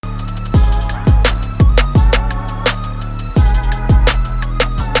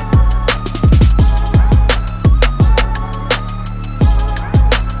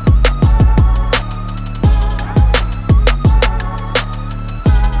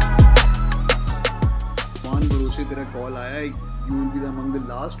तेरा कॉल आया है, you will be among the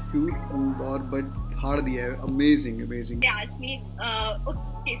last few और but फाड़ दिया है, amazing. They asked me,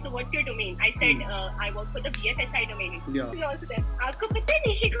 okay, so what's your domain? I said, I work for the BFSI domain. Yeah. So also there, आपको पता है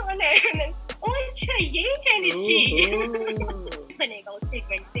निशी कौन है? Oh अच्छा ये है निशी बनेगा उस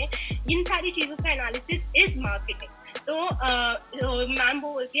सेगमेंट से. इन सारी चीजों का एनालिसिस इज मार्केटिंग. तो मैम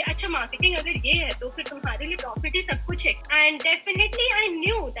वो बोलती है अच्छा मार्केटिंग अगर ये है तो फिर तुम्हारे लिए प्रॉफिट ही सब कुछ है. And definitely I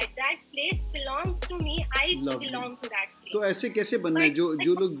knew that place belongs to me. I belong to that place. तो ऐसे कैसे बनना है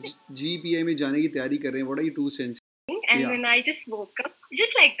जो लोग GPI में जाने की तैयारी कर रहे हैं? What are your 2 cents? And then I just woke up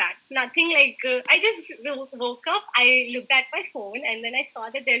just like that. Nothing like I just woke up. I looked at my phone and then I saw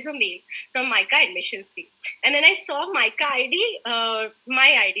that there's a mail from Mica admissions team. And then I saw Mica ID. My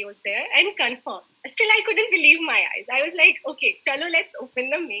ID was there and confirmed. Still, I couldn't believe my eyes. I was like, okay, chalo, let's open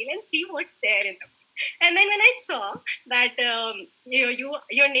the mail and see what's there in the mail. And then when I saw that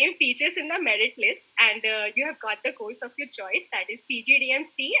your name features in the merit list and you have got the course of your choice, that is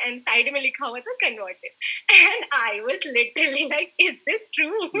PGDMC, and side mein likha hua tha converted. And I was literally like, is this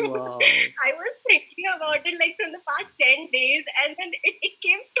true? Wow. I was thinking about it like from the past 10 days and then it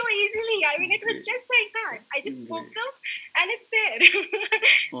came so easily. I mean, it was just like that. I just woke up and it's there.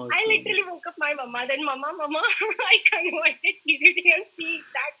 Awesome. I literally woke up my mama, then mama, I converted PGDMC,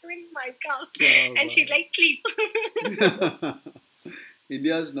 that to in Mica. And she's like, sleep.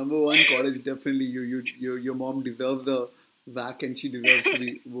 India's #1 college, definitely. Your mom deserves a whack and she deserves to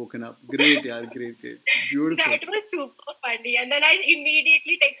be woken up. Great, yaar, great. Beautiful. That was super funny. And then I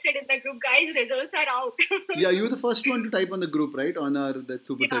immediately texted in the group, guys, results are out. Yeah, you were the first one to type on the group, right? On our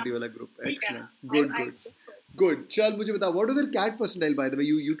Super 30 wala group. Excellent. Yeah. Good. Chal, mujhe bata, what was your CAT percentile, by the way?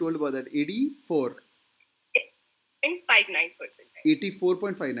 You told about that. 84? 89%.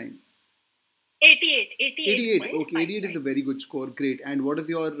 84.59. 88. Okay, 88 is a very good score. Great. And what is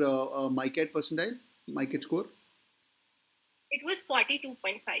your MyCAT percentile? MyCAT score? It was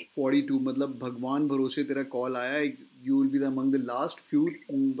 42.5. 42. मतलब भगवान भरोसे तेरा call आया है. You will be among the last few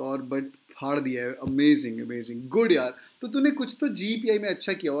और but फाड़ दिया है. Amazing. Good यार. तो तूने कुछ तो GPI में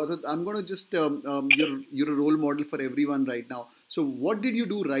अच्छा किया हुआ. तो I'm gonna just you're a role model for everyone right now. So what did you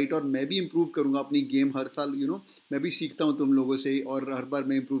do right? और मैं भी improve करूँगा अपनी game हर साल. मैं भी सीखता हूँ तुम लोगों से और हर बार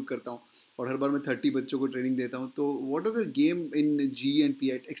मैं improve करता हूँ. और हर बार मैं 30 बच्चों को ट्रेनिंग देता हूँ. तो what is the game in G and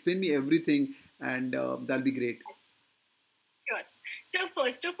PI? Explain me everything and that'll be great. Sure. So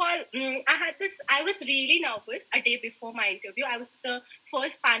first of all, I was really nervous a day before my interview. I was the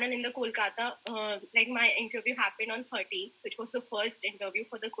first panel in the Kolkata. Like my interview happened on 13th, which was the first interview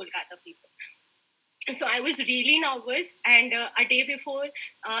for the Kolkata people. So I was really nervous, and a day before,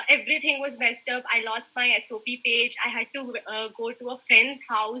 everything was messed up. I lost my SOP page. I had to go to a friend's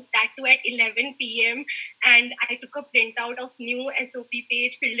house, that too at 11 p.m. And I took a printout of new SOP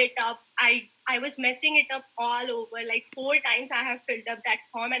page, filled it up. I was messing it up all over. Like 4 times I have filled up that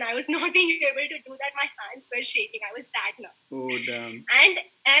form, and I was not being able to do that. My hands were shaking. I was that nervous. Oh damn!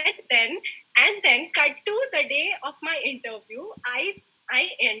 And then cut to the day of my interview. I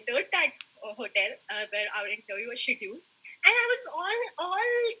entered that hotel where our interview was scheduled, and I was all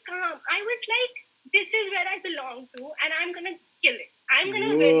calm. I was like, this is where I belong to, and I'm gonna kill it. I'm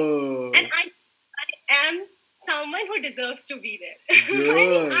gonna win, and I am someone who deserves to be there.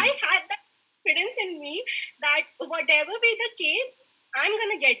 I had that confidence in me that whatever be the case, I'm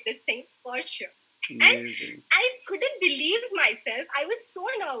gonna get this thing for sure. Amazing. And I couldn't believe myself. I was so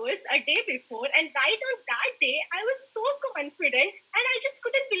nervous a day before, and right on that day, I was so confident, and I just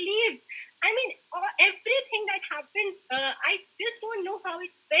couldn't believe. I mean, everything that happened, I just don't know how it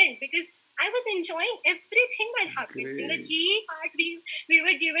went, because I was enjoying everything that happened. Great. In the GE part, we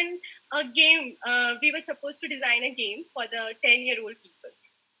were given a game. We were supposed to design a game for the 10-year-old people.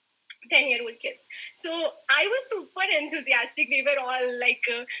 10-year-old kids. So I was super enthusiastic. We were all like,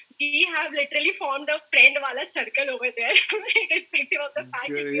 we have literally formed a friend wala circle over there, irrespective of the fact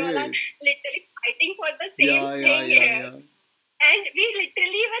that we all are literally fighting for the same thing here. And we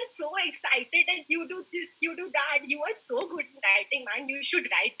literally were so excited that you do this, you do that. You are so good in writing, man. You should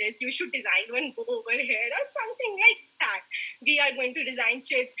write this. You should design one. Go over here or something like that. We are going to design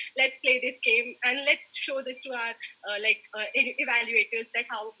chits. Let's play this game and let's show this to our evaluators that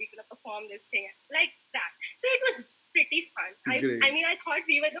how we're going to perform this thing like that. So it was pretty fun. I mean, I thought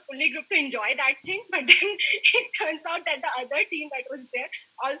we were the only group to enjoy that thing, but then it turns out that the other team that was there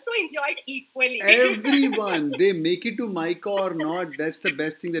also enjoyed equally. Everyone, they make it to Mica or not, that's the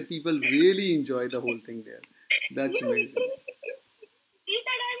best thing, that people really enjoy the whole thing there. That's amazing. See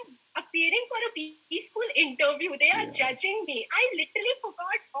that I'm a appearing for a peaceful interview. They are judging me. I literally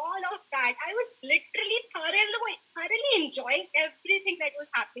forgot all of that. I was literally thoroughly enjoying everything that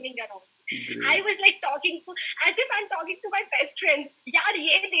was happening around me. Great. I was like talking as if I'm talking to my best friends. Yaar,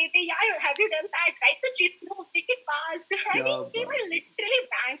 ye dete, yaar, have you done that? Write the chits, no, take it fast. I mean, we were literally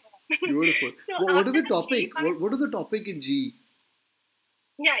bang on. Beautiful. So what is after the topic? What is the topic in G?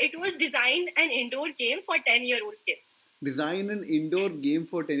 Yeah, it was designed an indoor game for 10-year-old kids. Design an indoor game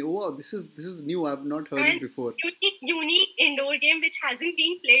for 10. Oh, wow, this is new. I've not heard it before. Unique indoor game which hasn't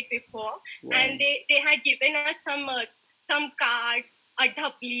been played before. Wow. And they had given us some cards, a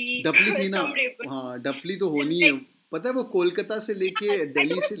dhapli, some ribbon. हाँ, dhapli तो होनी है. पता है वो कोलकाता से लेके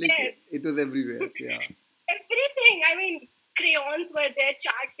दिल्ली से लेके it was everywhere. Yeah. Everything. I mean, crayons were there,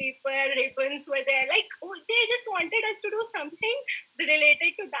 chart paper, ribbons were there. Like, they just wanted us to do something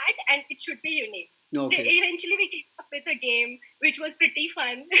related to that, and it should be unique. Okay. Eventually, we came up with a game which was pretty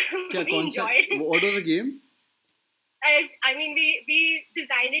fun. We enjoyed. What was the game? I mean, we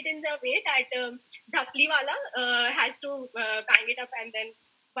designed it in the way that Dhapli wala has to bang it up, and then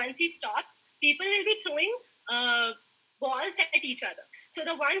once he stops, people will be throwing balls at each other. So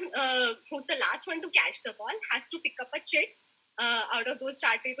the one who's the last one to catch the ball has to pick up a chit. Out of those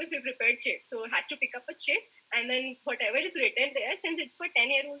chart papers, we prepared chits. So has to pick up a chit, and then whatever is written there, since it's for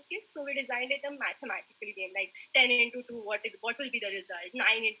 10-year-old kids, so we designed it a mathematical game, like 10 into 2, what will be the result?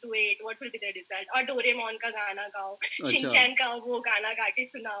 9 into 8, what will be the result? Or Doraemon ka gana gao, Shinchan ka wo gana ga ke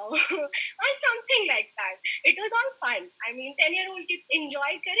sunao, or something like that. It was all fun. I mean, 10-year-old kids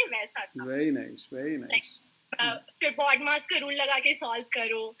enjoy kare वैसा था. Very nice, very nice. Like, फिर baud मास का rule लगा के solve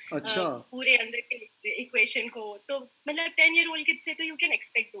करो पूरे अंदर के इक्वेशन को, तो मतलब 10-year-old किड्स से तो you can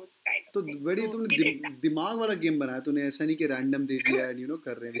expect those kind of. तो बड़ी तुमने दिमाग वाला गेम बनाया तूने, ऐसा नहीं कि रैंडम दे दिया एंड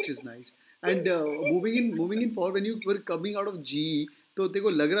कर रहे हैं, which is nice. And moving in for when you were coming out of जी, तो तेरे को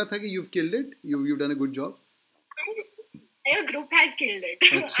लग रहा था कि you've killed it, you've done a good job? Your group has killed it.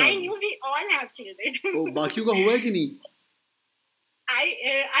 I knew we all have killed it. ओ बाकियों का हुआ है कि नहीं?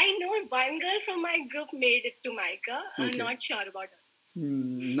 I know one girl from my group made it to Mica. Okay. I'm not sure about others.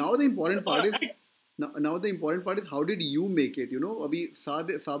 Now the important part is how did you make it? अभी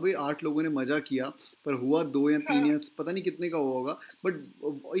साबे 8 लोगों ने मजा किया, पर हुआ 2 या 3 या पता नहीं कितने का होगा. But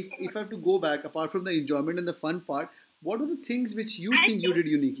if I have to go back, apart from the enjoyment and the fun part, what were the things which you think you did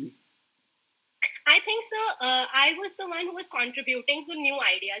uniquely? I think so. I was the one who was contributing to new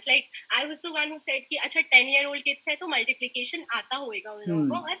ideas. Like, I was the one who said कि अच्छा 10-year-old kids है तो multiplication आता होएगा उन लोगों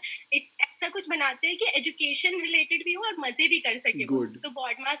को, और ऐसा कुछ बनाते हैं कि education related भी हो और मजे भी कर सके. तो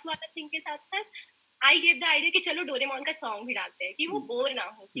board mass वाला thing के साथ साथ I gave the idea कि चलो डोरेमोन का song भी डालते हैं कि वो बोर ना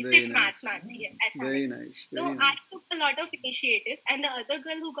हो, कि सिर्फ मैथ्स ही है ऐसा. Very nice. So I took a lot of initiatives, and the other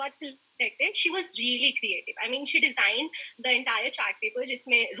girl who got selected, she was really creative. I mean, she designed the entire chart paper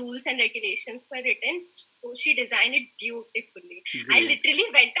जिसमें rules and regulations were written. So she designed it beautifully. Great. I literally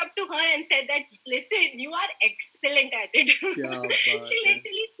went up to her and said that, listen, you are excellent at it. She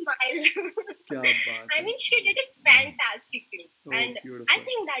literally smiled. I mean, she did it fantastically. And beautiful. I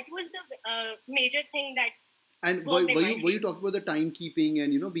think that was the major thing that. And were you talking about the timekeeping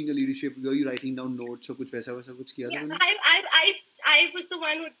and being a leadership? Were you writing down notes or कुछ वैसा कुछ किया था? Yeah, I was the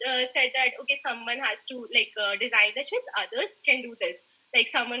one who said that okay, someone has to design the shits. Others can do this. Like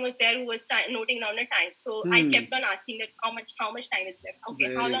someone was there who was noting down the time. So I kept on asking that how much time is left. Okay,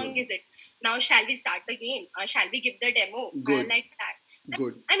 very how long is it? Now shall we start the game? Shall we give the demo? Good. Like that.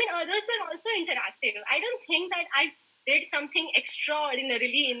 Good. I mean, others were also interactive. I don't think that I did something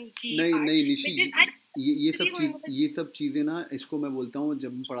extraordinarily in G. नहीं निशी, ये सब चीज़ें ना, इसको मैं बोलता हूँ,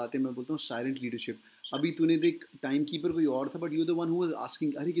 जब पढ़ाते मैं बोलता हूँ साइलेंट लीडरशिप. अभी तूने देख टाइम कीपर कोई और था, but you the one who was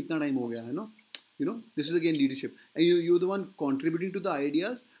asking अरे कितना टाइम हो गया है ना, this is again leadership. And you the one contributing to the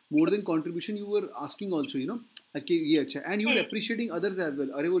ideas more than contribution. You were asking also कि ये अच्छा, and you were appreciating others as well.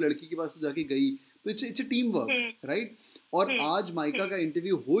 अरे वो लड़की के पास तो जाके गई, तो it's a team work, right. और आज माइका का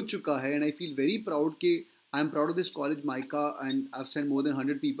इंटरव्यू हो चुका है, and I feel very proud कि I am proud of this college MICA, and I have sent more than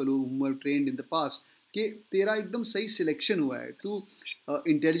 100 people who have trained in the past, कि तेरा एकदम सही सिलेक्शन हुआ है. तू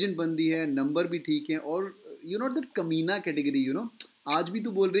इंटेलिजेंट बंदी है, नंबर भी ठीक है, और यू नॉट दैट कमीना कैटेगरी. आज भी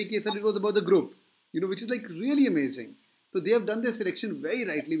तू बोल रही कि sir it was about the group, which is like really amazing. तो they have done their selection very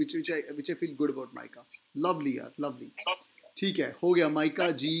rightly, which I feel good about MICA. Lovely यार, लवली. ठीक है, हो गया माइका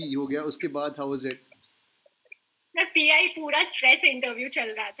जी, हो गया. उसके बाद हाउ वाज इट? पीआई पूरा स्ट्रेस इंटरव्यू चल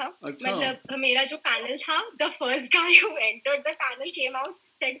रहा था. मतलब मेरा जो पैनल था, the first guy who entered the panel came out,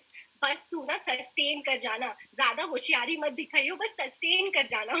 said बस तू ना सस्टेन कर जाना, ज्यादा होशियारी मत दिखाइयो, बस सस्टेन कर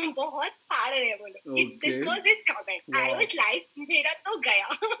जाना, बहुत फाड़ रहे हैं वो लोग. This was his comment. I was like मेरा तो गया.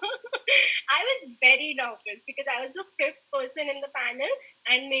 I was very nervous because I was the fifth person in the panel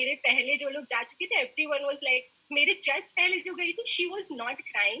and मेरे पहले जो लोग जा चुके थे एवरीवन वाज लाइक, मेरे जस्ट पहले जो गई थी she was not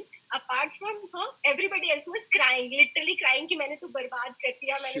crying, apart from her everybody else was crying, literally crying कि मैंने तो बर्बाद कर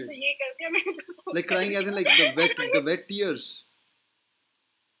दिया, मैंने तो ये कर दिया, मैंने तो like crying as in like the wet tears.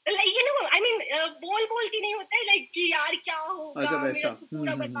 Like you know, I mean, बोल के नहीं होता है like कि यार क्या होगा, अच्छा मेरा वैसा. तो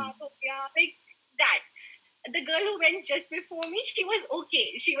पूरा बर्बाद हो गया, like that. The girl who went just before me, she was okay.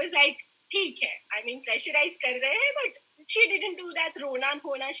 She was like, ठीक है. I mean, pressurize कर रहे हैं, but she didn't do that. रोना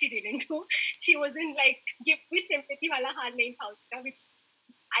धोना she didn't do. She wasn't like give me sympathy वाला हाल नहीं था उसका, which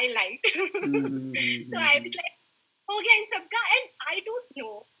I liked. So I was like, हो गया इन सबका, and I don't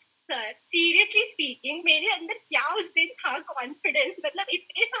know. Sir seriously speaking मेरे अंदर क्या उस दिन था कॉन्फिडेंस, मतलब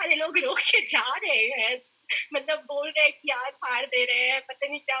इतने सारे लोग रोक के जा रहे हैं, मतलब बोल रहे हैं कि यार फाड़ दे रहे हैं, पता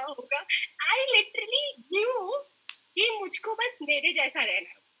नहीं क्या होगा. आई लिटरली न्यू कि मुझको बस मेरे जैसा रहना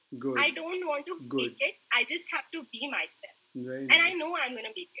है. I don't want to fake it, I just have to be my self and I know I am gonna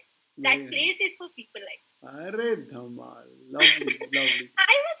make it. That place is for people like. अरे धमाल, lovely, lovely.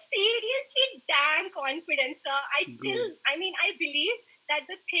 I was seriously damn confident, sir. I mean, I believe that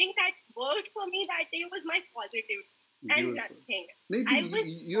the thing that worked for me that day was my positivity. And nothing.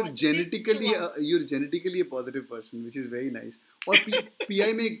 You're genetically a positive person, which is very nice. और PI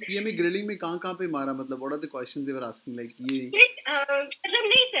में grilling में कहाँ पे मारा, मतलब what are the questions they were asking, like ये मतलब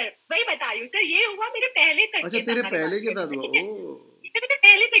नहीं सर, वही बता रही हूँ सर, ये हुआ मेरे पहले तक. अच्छा तेरे पहले के साथ हुआ. मैं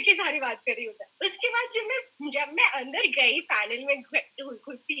पहले तक की सारी बात कर रही हूँ. उसके बाद जब मैं अंदर गई पैनल में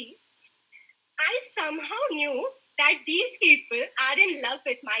घुसी, I somehow knew that these people are in love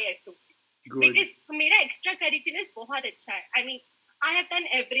with my SOP. Because मेरा extra curriculum बहुत अच्छा है. I mean, I have done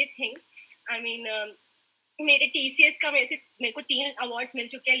everything. I mean, मेरे TCS का मेरे को 3 अवार्ड्स मिल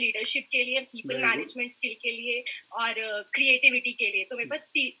चुके हैं, लीडरशिप के लिए, पीपल मैनेजमेंट स्किल के लिए और क्रिएटिविटी के लिए. तो मेरे पास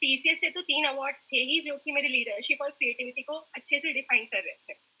TCS से तो 3 अवार्ड्स थे ही जो कि मेरे लीडरशिप और क्रिएटिविटी को अच्छे से डिफाइन कर रहे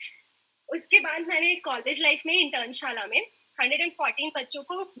थे. उसके बाद मैंने कॉलेज लाइफ में इंटर्नशाला में 114 बच्चों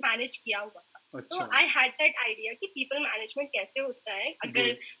को मैनेज किया हुआ. तो आई हैड दैट आइडिया कि पीपल मैनेजमेंट कैसे होता है अगर,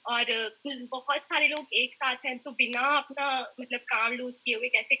 और बहुत सारे लोग एक साथ हैं तो बिना अपना मतलब काम लूज किए हुए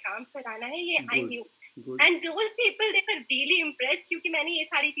कैसे काम कराना है, ये I knew. And those people they were really impressed क्योंकि मैंने ये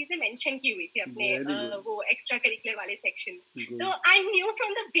सारी चीजें मेंशन की हुई थी अपने वो एक्स्ट्रा करिकुलर वाले सेक्शन में. तो I knew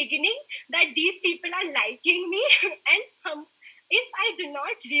from the beginning that these people are liking me and हम if I do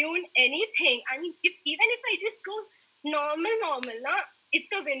not ruin anything, I mean, even if I just go normal, na,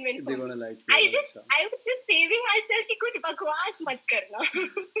 it's a win-win for me. Like I was just saving myself कि कुछ बकवास मत करना.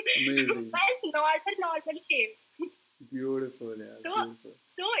 बस normal खेल. Beautiful, yeah. Beautiful.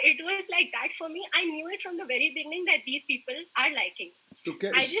 So it was like that for me. I knew it from the very beginning that these people are liking. So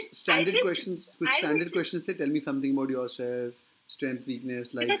standard questions. They tell me something about yourself, strength,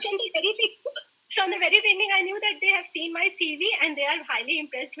 weakness, like. From the very beginning, I knew that they have seen my CV and they are highly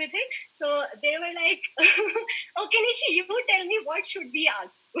impressed with it. So they were like, okay, Nishi, you tell me what should be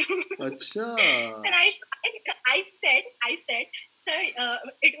asked. Achha. And I said, sir,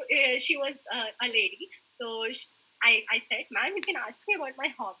 she was a lady. So I said, ma'am, you can ask me about my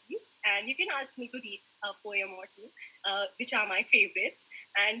hobbies and you can ask me to read a poem or two, which are my favorites.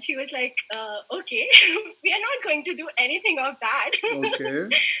 And she was like, okay, we are not going to do anything of that. Okay.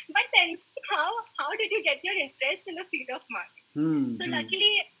 But then how did you get your interest in the field of marketing? So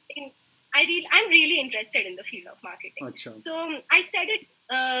luckily, I'm really interested in the field of marketing. Achha. So I said it,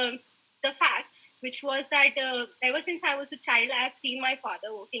 the fact, which was that ever since I was a child, I have seen my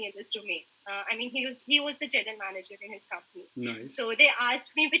father working in this domain. I mean, he was the general manager in his company. Nice. So they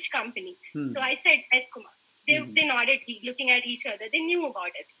asked me which company. So I said Escomas. They nodded, looking at each other. They knew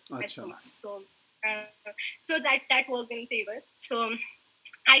about Escomas. So that worked in favor. So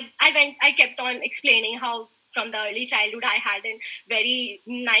I kept on explaining how from the early childhood I had a very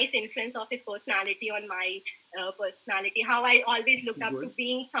nice influence of his personality on my personality, how I always looked up to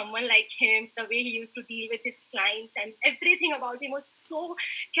being someone like him, the way he used to deal with his clients, and everything about him was so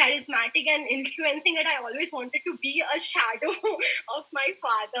charismatic and influencing that I always wanted to be a shadow of my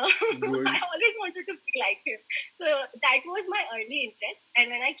father. I always wanted to be like him. So that was my early interest.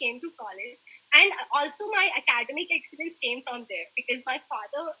 And when I came to college, and also my academic excellence came from there, because my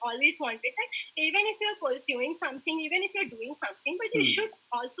father always wanted that even if you're pursuing something, even if you're doing something, but you should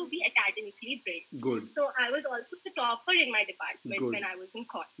also be academically brave. Good. So I was also the topper in my department when I was in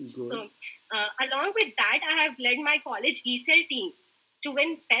college. So along with that, I have led my college ESL team to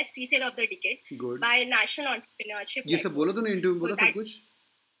win Best ESL of the Decade by National Entrepreneurship. ये सब बोला तूने interview बोला सब कुछ?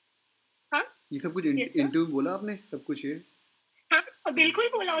 ये सब कुछ Yes, sir. इंटरव्यू बोला आपने सब कुछ ये? हाँ बिल्कुल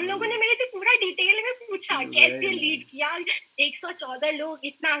बोला, उन लोगों ने मेरे से पूरा डिटेल में पूछा कैसे लीड किया, 114 लोग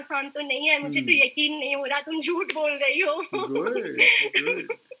इतना आसान तो नहीं है, मुझे तो यकीन नहीं हो रहा, तुम झूठ बोल रही हो.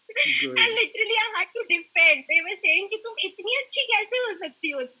 Good. And literally I had to defend. They were saying कि तुम इतनी अच्छी कैसे हो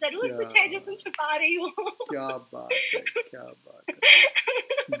सकती हो, जरूर कुछ है जो तुम छुपा रही हो. क्या बात है, क्या बात है.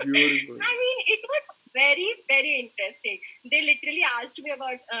 Beautiful. I mean, it was very, very interesting. They literally asked me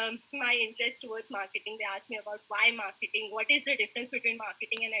about my interest towards marketing. They asked me about why marketing, what is the difference between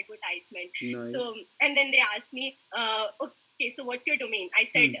marketing and advertisement. Nice. So, and then they asked me, okay, so what's your domain? I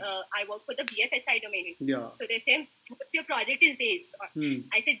said, I work for the BFSI domain. Yeah. So they said, what's your project is based on?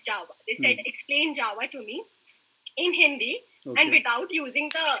 I said, Java. They said, explain Java to me in Hindi. Okay. And without using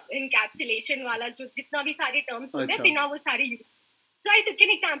the encapsulation वाला जो जितना भी सारे terms होते हैं बिना वो सारे use. So I took an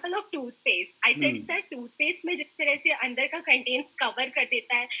example of toothpaste. I said, sir, toothpaste में जिस तरह से अंदर का contents cover कर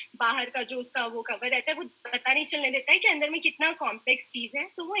देता है, बाहर का जो उसका वो cover रहता है, वो पता नहीं चलने देता है कि अंदर में कितना complex चीज है,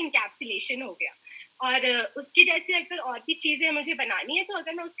 तो वो encapsulation हो गया. और उसकी जैसे अगर और भी चीजें मुझे बनानी है, तो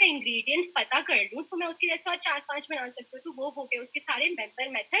अगर मैं उसका ingredients पता कर लूँ, तो मैं उसके जैसे और 4-5 बना सकती हूँ. तो वो हो गया उसके सारे member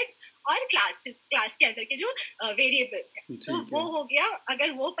methods और class के अंदर के जो variables हैं. तो वो हो गया.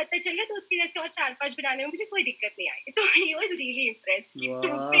 अगर वो पता चल गया, तो उसके जैसे और 4-5 बनाने में मुझे कोई दिक्कत नहीं आई. तो he was really impressed.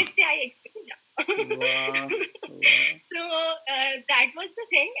 Toothpaste से I explained Java. So that was the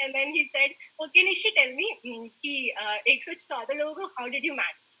thing. And then he said, okay Nishi, tell me कि 114 लोगों को how did you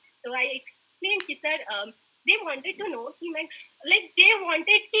manage? So I explained कि sir, they wanted to know कि मैं like they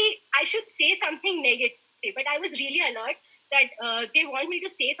wanted कि I should say something negative. But I was really alert that they want me to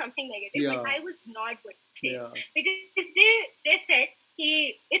say something negative, but I was not going to say because they said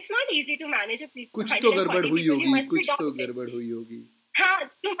कि it's not easy to manage a people. कुछ तो गड़बड़ हुई होगी, कुछ तो गड़बड़ हुई होगी.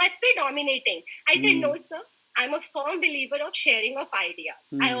 हाँ, you must be dominating. I said no, sir. I'm a firm believer of sharing of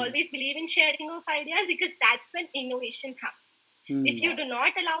ideas. I always believe in sharing of ideas because that's when innovation happens. If you do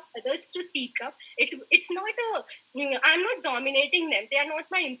not allow others to speak up, it's not I'm not dominating them. They are not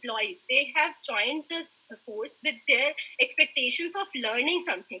my employees. They have joined this course with their expectations of learning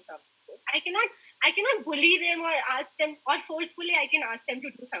something from this course. I cannot bully them or ask them, or forcefully I can ask them to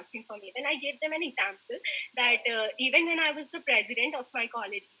do something for me. Then I gave them an example that even when I was the president of my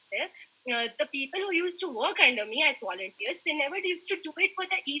college there, the people who used to work under me as volunteers, they never used to do it for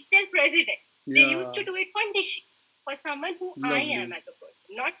the East Cell president. They used to do it for Nishi. For someone who I am as a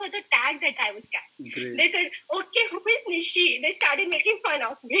person, not for the tag that I was carrying. Great. They said, okay, who is Nishi? They started making fun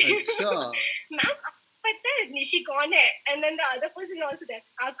of me. Ma'am, पता है Nishi कौन है? And then the other person also there,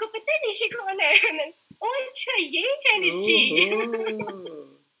 आपको पता है Nishi कौन है? And then, oh अच्छा ये है Nishi.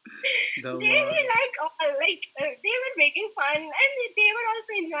 They were like they were making fun and they were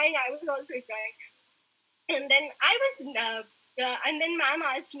also enjoying. I was also enjoying. And then I was and then ma'am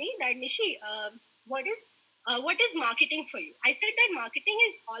asked me that Nishi, what is marketing for you? I said that marketing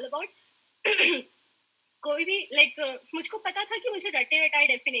is all about कोई भी like मुझको पता था कि मुझे रटे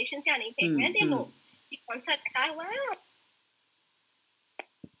definitions या नहीं फेंकना है. They know कि कौन सा रटा हुआ है.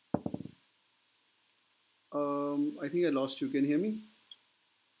 I think I lost you. Can you hear me?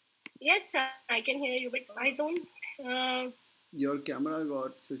 Yes, sir, I can hear you, but I don't. Your camera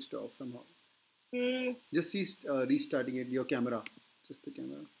got switched off somehow. Just see restarting it. Your camera, just the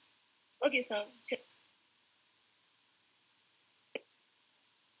camera. Okay, sir.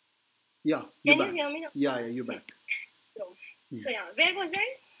 Yeah, you're back. Can you hear me now? Yeah, you're back. So yeah, where was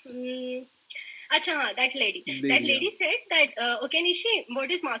I? Acha, that lady. That lady said that, okay Nishi,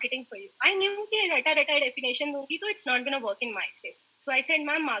 what is marketing for you? I knew कि रटा definition दूंगी तो it's not gonna work in my favor. So I said,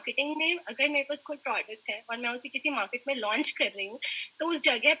 ma'am marketing में अगर मेरे पास कोई product है और मैं उसे किसी मार्केट में लॉन्च कर रही हूँ, तो उस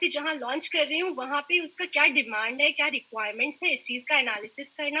जगह पे जहाँ लॉन्च कर रही हूँ वहाँ पे उसका क्या डिमांड है, क्या रिक्वायरमेंट्स है, इस चीज़ का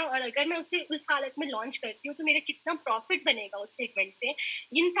एनालिसिस करना, और अगर मैं उसे उस हालत में लॉन्च करती हूँ तो मेरा कितना प्रॉफिट बनेगा उस सेगमेंट से,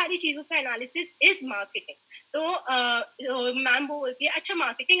 इन सारी चीज़ों का एनालिसिस इज मार्केटिंग. तो मैम बोलती है अच्छा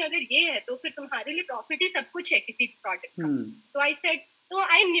मार्केटिंग अगर ये है तो फिर तुम्हारे लिए प्रॉफिट ही सब कुछ है किसी प्रोडक्ट का. तो आई सेड, तो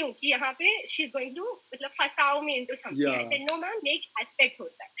आई न्यू कि यहाँ पे शी इज गोइंग टू मतलब फसाओ me into something. I said no ma'am, ये एक एस्पेक्ट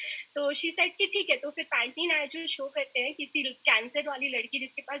होता है. तो शी सेड कि ठीक है, तो फिर पैंटीन एड जो शो करते हैं किसी कैंसर वाली लड़की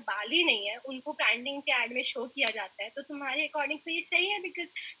जिसके पास बाल ही नहीं है, उनको पैंटीन के एड में शो किया जाता है, तो तुम्हारे अकॉर्डिंग तो ये सही है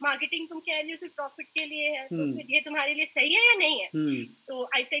बिकॉज मार्केटिंग तुम कह रही हो सिर्फ प्रॉफिट के लिए है, तो फिर ये तुम्हारे लिए सही है या नहीं है? तो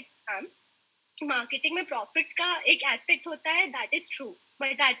आई सेड मैम, मार्केटिंग में प्रॉफिट का एक एस्पेक्ट होता है, that is true,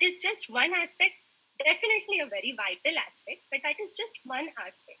 but that is just one aspect. Definitely a very vital aspect, but that is just one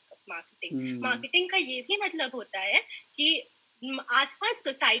aspect of marketing. Marketing का ये भी मतलब होता है कि आसपास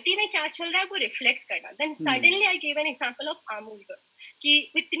सोसाइटी में क्या चल रहा है वो रिफ्लेक्ट करना. Then suddenly I gave an example of Amul Girl कि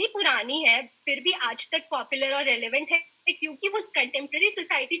इतनी पुरानी है फिर भी आज तक पॉपुलर और रेलेवेंट है है, क्योंकि वो कंटेम्प्रेरी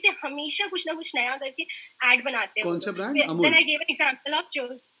सोसाइटी से हमेशा कुछ ना कुछ नया करके एड बनाते हैं। कौन सा brand? Then I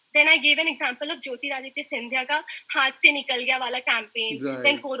give an example of Jyotiraditya Scindia का हाथ से निकल गया वाला कैंपेन,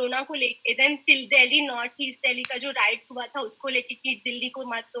 देन कोरोना को लेके, then Delhi north east Delhi का जो राइट्स हुआ था उसको लेके कि दिल्ली को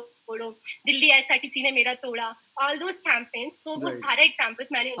मत तोड़ो, दिल्ली ऐसा किसी ने मेरा तोड़ा, ऑल दोस कैंपेन्स। तो वो सारे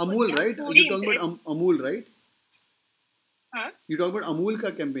एग्जांपल्स मैंने Amul, right? You talk about Amul, right? हाँ, यू टॉक अबाउट अमूल का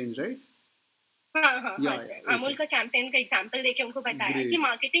कैंपेन, राइट? हाँ सर, अमूल का कैंपेन का एग्जांपल देके उनको बताया कि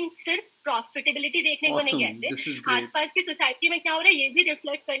मार्केटिंग सिर्फ प्रॉफिटेबिलिटी देखने को नहीं कहते, आसपास की सोसाइटी में क्या हो रहा है ये भी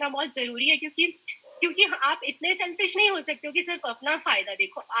रिफ्लेक्ट करना बहुत जरूरी है, क्योंकि आप इतने सेल्फिश नहीं हो सकते हो कि सिर्फ अपना फायदा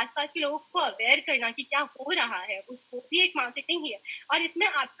देखो, आसपास के लोगों को अवेयर करना कि क्या हो रहा है उसको भी एक मार्केटिंग ही है, और इसमें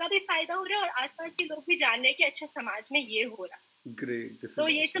आपका भी फायदा हो रहा है और आसपास के लोग भी जान रहे हैं कि अच्छा समाज में ये हो रहा है। Great. तो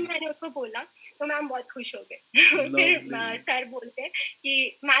ये सब मैंने उनको बोला तो मैम बहुत खुश हो गए। फिर सर बोलते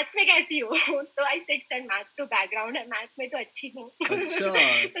कि मैथ्स में कैसी हो? तो आई सेड सर मैथ्स तो बैकग्राउंड है, मैथ्स में तो अच्छी हूँ। अच्छा।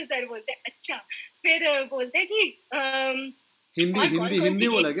 तो सर बोलते अच्छा, फिर बोलते कि हिंदी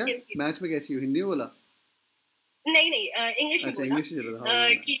बोला क्या? मैथ्स में कैसी हो? हिंदी बोला? नहीं इंग्लिश में बोला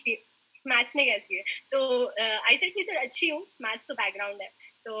कि मैथ्स में कैसी है? तो आई सेड कि सर अच्छी हूँ, मैथ्स तो बैकग्राउंड है।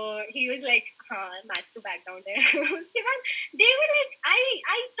 तो ही वाज लाइक हाँ मैथ्स तो बैकग्राउंड है। उसके बाद they were like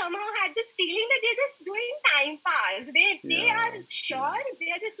I somehow had this feeling that they're just doing time pass, they are sure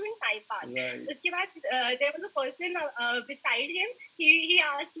they are just doing time pass. Right. उसके बाद there was a person beside him, he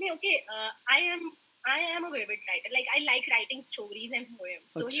asked me okay I am a vivid writer. Like I like writing stories and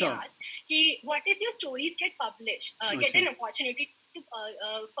poems. So he asked, "What if your stories get published? Get an opportunity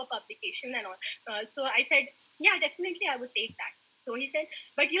for publication and all?" So I said, "Yeah, definitely, I would take that." So he said,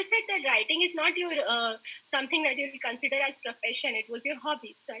 "But you said that writing is not your something that you will consider as profession. It was your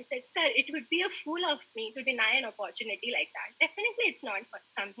hobby." So I said, "Sir, it would be a fool of me to deny an opportunity like that. Definitely, it's not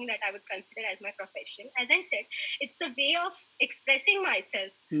something that I would consider as my profession. As I said, it's a way of expressing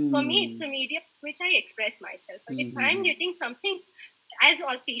myself. For me, it's a medium which I express myself. But if I'm getting something as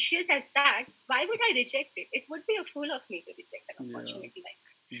auspicious as that, why would I reject it? It would be a fool of me to reject an opportunity like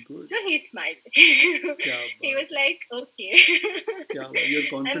that." Good. So he smiled. He was like, "Okay." Your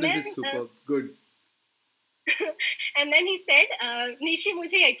confidence is superb. Good. And then he said, "Nishi,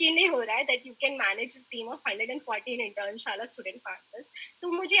 मुझे यकीन नहीं हो रहा है that you can manage a team of 114 internship student partners.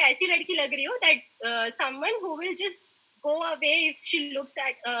 तो मुझे ऐसी लड़की लग रही हो that someone who will just go away if she looks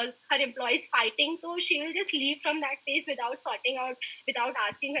at her employees fighting, so she will just leave from that place without sorting out, without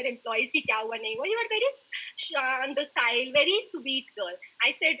asking her employees कि क्या हुआ नहीं हुआ. You are very docile, very sweet girl."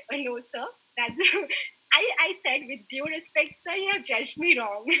 I said, "No, sir. That's." I said, "With due respect, sir, you have judged me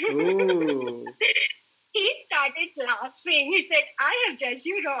wrong." Oh. He started laughing. He said, "I have judged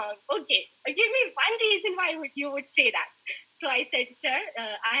you wrong. Okay, give me one reason why you would say that." So I said, "Sir,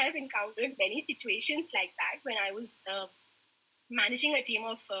 I have encountered many situations like that when I was managing a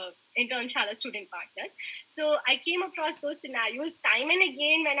team of intern student partners. So I came across those scenarios time and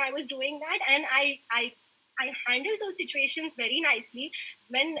again when I was doing that, and I handled those situations very nicely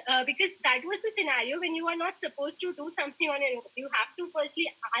when because that was the scenario when you are not supposed to do something on your own. You have to firstly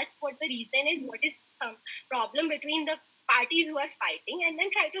ask what the reason is, what is some problem between the parties who are fighting, and then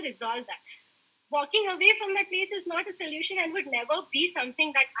try to resolve that. Walking away from that place is not a solution and would never be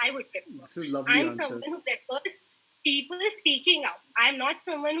something that I would prefer. This is lovely I'm answer. someone who prefers people speaking up. I'm not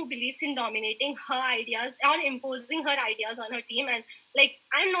someone who believes in dominating her ideas or imposing her ideas on her team. And like,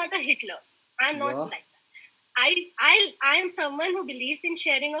 I'm not a Hitler. I'm not like that. I am someone who believes in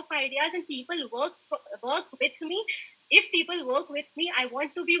sharing of ideas, and people work with me. If people work with me, I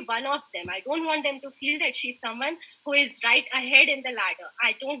want to be one of them. I don't want them to feel that she's someone who is right ahead in the ladder.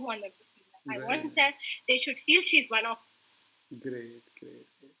 I don't want them to feel that. I want that they should feel she's one of us. Great.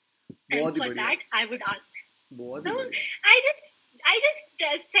 And for that, I would ask. So I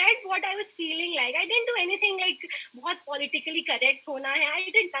just said what I was feeling like. I didn't do anything like बहुत politically correct होना है. I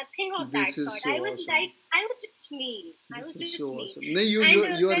did nothing of that sort. So I was awesome. like, I was just me. I was just so me. Awesome. No,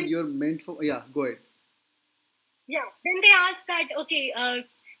 you're meant for. Yeah, go ahead. Yeah. Then they asked that, okay,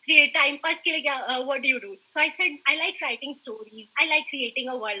 create time pass के लिए क्या, what do you do? So I said, I like writing stories. I like creating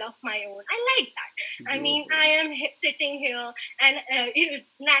a world of my own. I like that. I mean, I am sitting here, and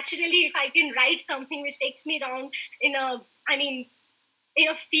naturally, if I can write something which takes me around in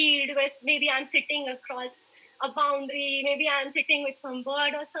a field where maybe I'm sitting across a boundary, maybe I'm sitting with some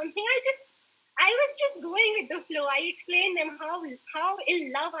bird or something. I was just going with the flow. I explained them how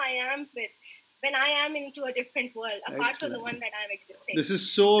in love I am with when I am into a different world, apart from the one that I'm existing. This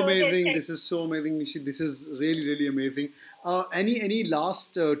is so amazing. This is so amazing, Nishi. This is really, really amazing. Any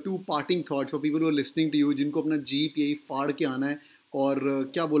last two parting thoughts for people who are listening to you, जिनको अपना GPA फाड़ के आना है, और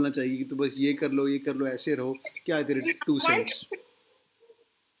क्या बोलना चाहिए कि तू बस ये कर लो, ऐसे रहो? क्या है तेरे two One cents?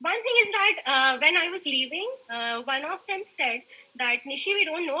 one thing is that when I was leaving, one of them said that Nishi, we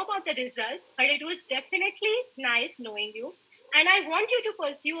don't know about the results, but it was definitely nice knowing you, and I want you to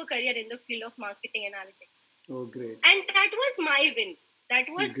pursue a career in the field of marketing analytics. Oh, great. And that was my win.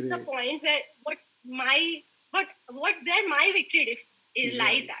 That was the Great. point where my what where my victory it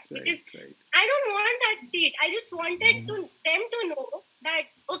lies at. Because Right. I don't want that seat. I just wanted them to know that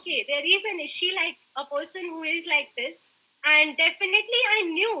okay, there is an issue like a person who is like this, and definitely I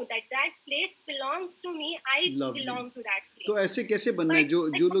knew that that place belongs to me. I Lovely. belong to that तो place. ऐसे कैसे बनना है?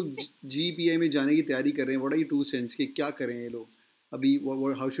 But जो लोग GPI में जाने की तैयारी कर रहे हैं, what are your two cents कि क्या करें ये लोग अभी?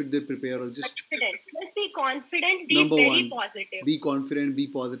 How should they prepare? और just confident. Just be confident. Be number very one, positive. Be confident, be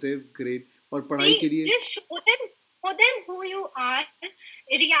positive, great. और पढ़ाई के लिए Just show them who you are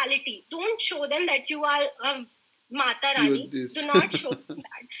in reality. Don't show them that you are Mata Rani. Do not show them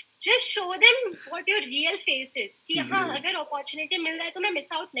that. Just show them what your real face is. कि हाँ अगर opportunity मिल रहा है तो मैं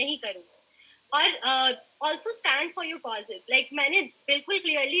miss out नहीं करूँ. और also stand for your causes. Like मैंने बिल्कुल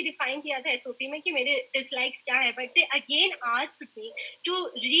clearly define किया था SOP में कि मेरे dislikes क्या है. But they again asked me to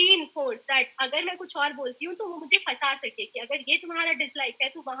reinforce that अगर मैं कुछ और बोलती हूँ तो वो मुझे फंसा सके कि अगर ये तुम्हारा dislike है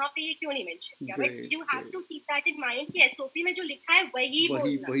तो वहाँ पे ये क्यों नहीं mention किया. But you have to keep that in mind कि SOP में जो लिखा है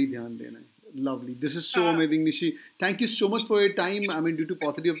वही ध्यान देना है. Lovely. This is so amazing, Nishi. Thank you so much for your time. I mean, due to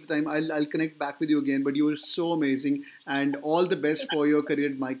paucity of the time, I'll connect back with you again. But you were so amazing, and all the best for your career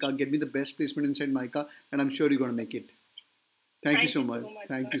at Mica. Get me the best placement inside Mica, and I'm sure you're gonna make it. Thank you so much.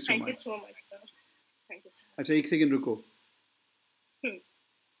 Thank you so much. Thank you so much, sir. Thank you so much. अच्छा, एक second रुको.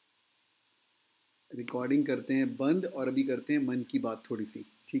 Recording करते हैं बंद और अभी करते हैं मन की बात थोड़ी सी,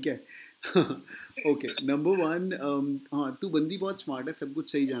 ठीक है? ओके, नंबर वन, हाँ तू बंदी बहुत स्मार्ट है, सब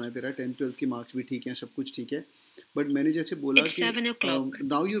कुछ सही जाना है तेरा, 10th-12th के मार्क्स भी ठीक हैं, सब कुछ ठीक है. बट मैंने जैसे बोला कि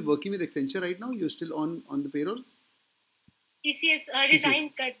now you working with Accenture right now, you still on the payroll? TCS resign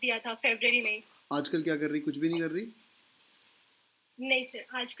कर दिया था फरवरी में. आजकल क्या कर रही? कुछ भी नहीं कर रही? नहीं सर,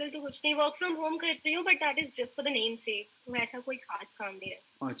 आजकल तो कुछ नहीं, वर्क फ्रॉम होम कर रही हूँ, but that is just for the name से, वैसा कोई खास काम नहीं है.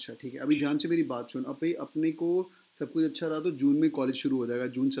 अच्छा ठीक है, अभी ध्यान से मेरी बात सुन. अब अपने को सब कुछ अच्छा रहा तो जून में कॉलेज शुरू हो जाएगा,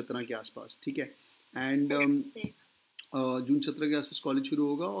 जून 17 के आसपास, ठीक है? एंड जून 17 के आसपास कॉलेज शुरू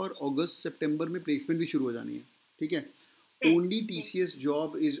होगा और अगस्त सितंबर में प्लेसमेंट भी शुरू हो जानी है, ठीक है? Only TCS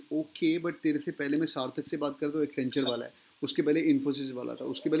job is okay, but तेरे से पहले मैं सार्थक से बात करता हूँ, एक्सेंचर वाला है, उसके पहले इन्फोसिस वाला था,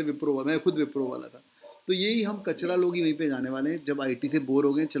 उसके पहले विप्रो वाला, मैं खुद विप्रो वाला था. तो यही हम कचरा लोग ही वहीं पे जाने वाले हैं, जब IT से बोर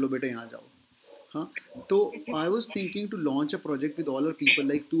हो गए, चलो बेटा यहाँ जाओ. हाँ, तो I was thinking to launch a project with all our people.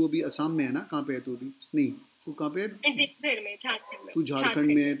 Like तू अभी असम में है ना? कहाँ पे है तू अभी? नहीं, तू कहाँ पे है? तू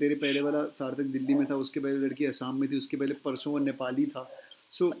झारखंड में है. तेरे पहले वाला सार्थक दिल्ली में था, उसके पहले लड़की असम में थी, उसके पहले परसों वो नेपाली था.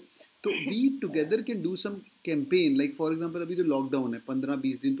 सो तो we together can do some campaign. Like for example अभी तो लॉकडाउन है,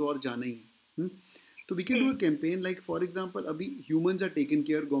 15-20 दिन तो और जाना ही है. तो we can do a campaign. Like for example अभी humans are taken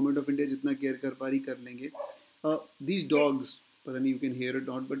care, government of India जितना केयर कर पा रही कर लेंगे. दीज डॉग्स, पता नहीं you can hear it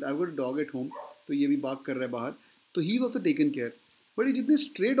not, but I got a dog at home, तो ये भी बात कर रहा है बाहर, तो he is also taken care. But ये जितने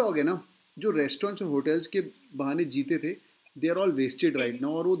स्ट्रे डॉग है ना, जो रेस्टोरेंट्स और होटल्स के बहाने जीते थे, they are all wasted right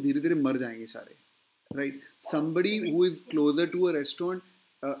now, और वो धीरे धीरे मर जाएंगे सारे, right? Somebody who is closer to a restaurant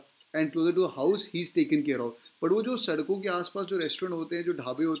and closer to a house, he is taken care of. But वो जो सड़कों के आसपास जो रेस्टोरेंट होते हैं, जो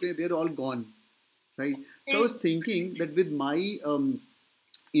ढाबे होते हैं, they are all gone, right? So I was thinking that with my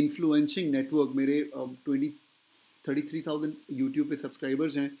influencing network, मेरे 33,000 यूट्यूब पे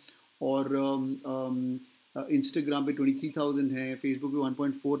सब्सक्राइबर्स हैं, और इंस्टाग्राम पे 23,000 हैं, फेसबुक पे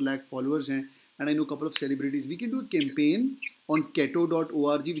 1.4 lakh फॉलोअर्स हैं, and I know a couple of celebrities. We can do a campaign on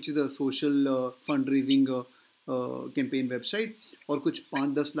keto.org, which is a social fundraising campaign website, और कुछ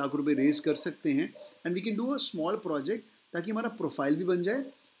 5-10 लाख रुपए रेज कर सकते हैं, and we can do a small project ताकि हमारा profile भी बन जाए,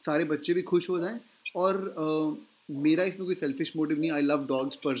 सारे बच्चे भी खुश हो जाएं, और मेरा इसमें कोई सेल्फिश मोटिव नहीं. आई लव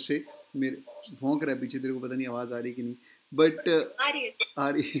डॉग्स पर से. मेरे भौंक रहा है पीछे, तेरे को पता नहीं आवाज़ आ रही कि नहीं, बट आ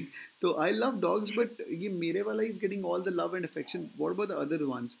रही. तो आई लव डॉग्स, बट ये मेरे वाला is getting all the love and affection. What about the other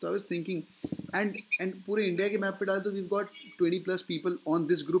ones? तो आई वाज थिंकिंग, एंड पूरे इंडिया के मैप पे डाल तो we got 20+ people on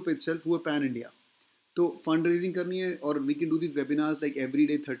this group itself who are pan India. तो फंड रेजिंग करनी है, और we can do this webinars like every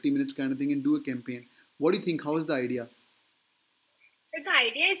day 30 minutes kind of thing, and do a campaign. What do you think, how is the idea? Sir the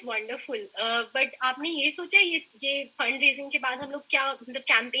idea is wonderful, but आपने ये सोचा ये fund raising के बाद हम लोग क्या मतलब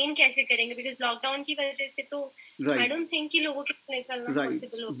कैंपेन कैसे करेंगे? बिकॉज लॉकडाउन की वजह से तो आई डोंट थिंक कि लोगों के निकलना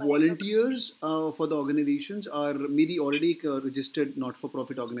पॉसिबल हो पाएगा. Volunteers for the organisations are, मेरी ऑलरेडी एक registered not for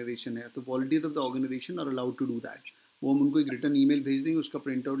profit organisation है, तो volunteers of the organisation are allowed to do that. वो हम उनको एक रिटर्न ईमेल भेज देंगे, उसका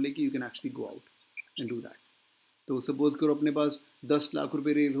प्रिंट आउट लेके you can actually go out and do that. तो सपोज करो अपने पास 10 लाख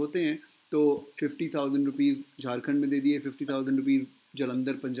रुपए रेज होते हैं, तो 50,000 रुपीज़ झारखंड में दे दिए, 50,000 रुपीज़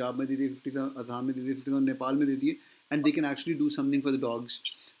जलंधर पंजाब में दे दिए, 50,000 आसाम में दे दिए, 50,000 नेपाल में दे दिए, and they can actually do something for the dogs.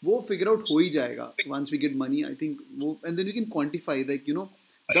 वो फिगर आउट हो ही जाएगा once we get money, I think. वो and then you can quantify like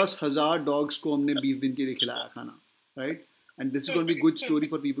 10,000 dogs को हमने 20 दिन के लिए खिलाया खाना, right. And this is going to be good story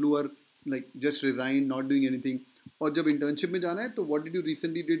for people who are like just resign, not doing anything. और जब इंटर्नशिप में जाना है तो what did you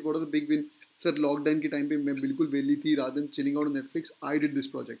recently did, what are the big win? Sir lockdown के time पे मैं बिल्कुल वेली थी, rather than chilling out on Netflix I did this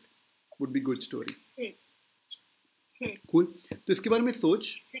project. Would be good story. Cool. तो इसके बारे में सोच.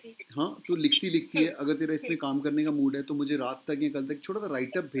 हाँ, तो लिखती लिखती है, अगर तेरा इसमें काम करने का मूड है तो मुझे रात तक या कल तक छोटा सा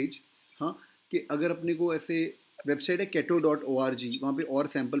राइटअप भेज. हाँ, कि अगर अपने को ऐसे वेबसाइट है keto.org, वहाँ पे और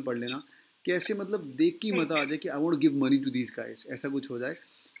सैम्पल पढ़ लेना, कैसे मतलब देख के मज़ा आ जाए कि I want to give money to these guys, ऐसा कुछ हो जाए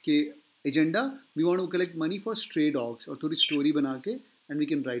कि agenda we want to collect money for stray dogs, और थोड़ी स्टोरी बना के and we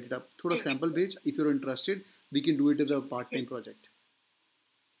can write it up. थोड़ा सैम्पल भेज, if you are interested we can do it as a part time project.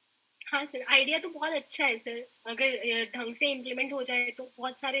 हाँ सर, आइडिया तो बहुत अच्छा है सर. अगर ढंग से इम्प्लीमेंट हो जाए तो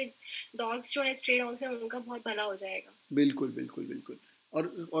बहुत सारे डॉग्स जो है, स्ट्रे डॉग्स हैं, उनका बहुत भला हो जाएगा. बिल्कुल बिल्कुल बिल्कुल.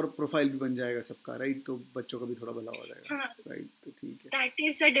 और प्रोफाइल भी बन जाएगा सबका, राइट. तो बच्चों का भी थोड़ा भला हो जाएगा. हाँ, राइट. तो ठीक है. That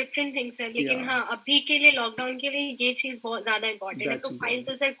is a different thing sir. लेकिन या हाँ, अभी के लिए, लॉकडाउन के लिए ये चीज बहुत ज्यादा इम्पोर्टेंट है. दैट्स प्रोफाइल तो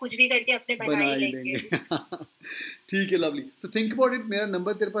इम्पोर्टेंट. सर कुछ भी करके अपने बना बना ही ही लेंगे. लेंगे. ठीक है, lovely. So think about it. मेरा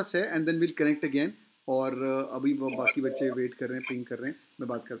नंबर तेरे पास है and then will connect again. और अभी वो बाकी बच्चे वेट कर रहे हैं, पिंग कर रहे हैं, मैं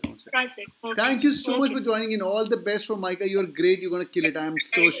बात करता हूँ उससे. हाँ sir. Okay Thank you sir. so much okay for sir. joining in. All the best for Mica. You're great. You're gonna kill it. I am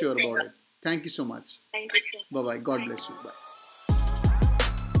so sure about it. Thank you so much. Thank you sir. Bye bye. God bless you. Bye.